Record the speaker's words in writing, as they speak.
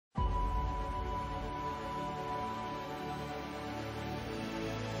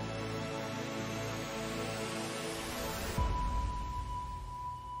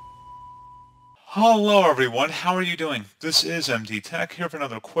Hello everyone, how are you doing? This is MD Tech here for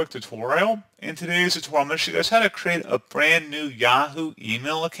another quick tutorial. In today's tutorial, I'm going to show you guys how to create a brand new Yahoo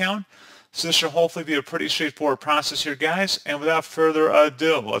email account. So this should hopefully be a pretty straightforward process here, guys. And without further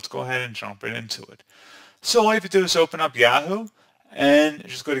ado, let's go ahead and jump right into it. So all you have to do is open up Yahoo and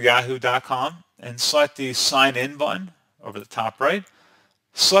just go to yahoo.com and select the sign in button over the top right.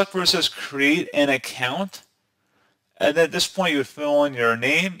 Select where it says create an account. And then at this point, you would fill in your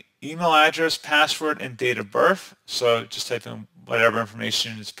name, email address, password, and date of birth. So just type in whatever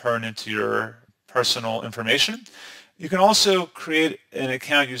information is pertinent to your personal information. You can also create an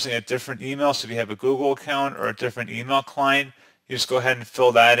account using a different email. So if you have a Google account or a different email client, you just go ahead and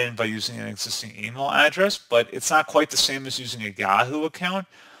fill that in by using an existing email address. But it's not quite the same as using a Yahoo account.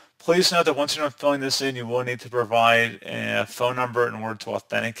 Please note that once you're done filling this in, you will need to provide a phone number in order to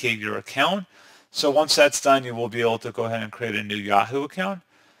authenticate your account. So once that's done, you will be able to go ahead and create a new Yahoo account.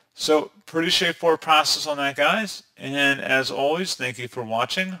 So pretty straightforward process on that, guys. And as always, thank you for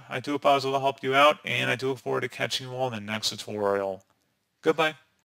watching. I do hope I was able to help you out, and I do look forward to catching you all in the next tutorial. Goodbye.